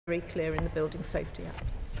very clear in the Building Safety Act.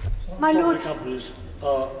 My Lords,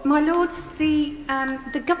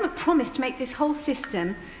 the government promised to make this whole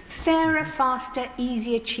system fairer, faster,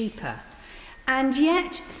 easier, cheaper. And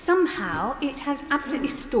yet, somehow, it has absolutely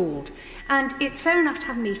stalled. And it's fair enough to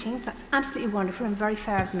have meetings, that's absolutely wonderful and very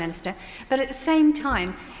fair of the Minister, but at the same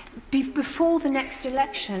time, before the next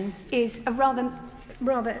election is a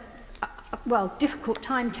rather difficult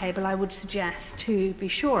timetable, I would suggest, to be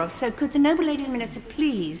sure of. So could the noble lady Minister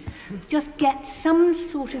please just get some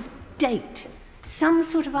sort of date, some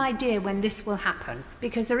sort of idea when this will happen,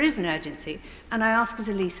 because there is an urgency, and I ask as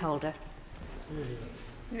a leaseholder.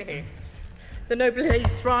 The noble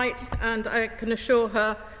lady's right, and I can assure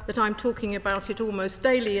her that I'm talking about it almost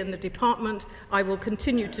daily in the department. I will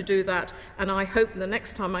continue to do that, and I hope the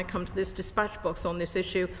next time I come to this dispatch box on this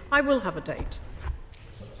issue, I will have a date.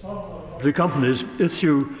 The companies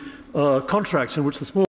issue contracts in which the small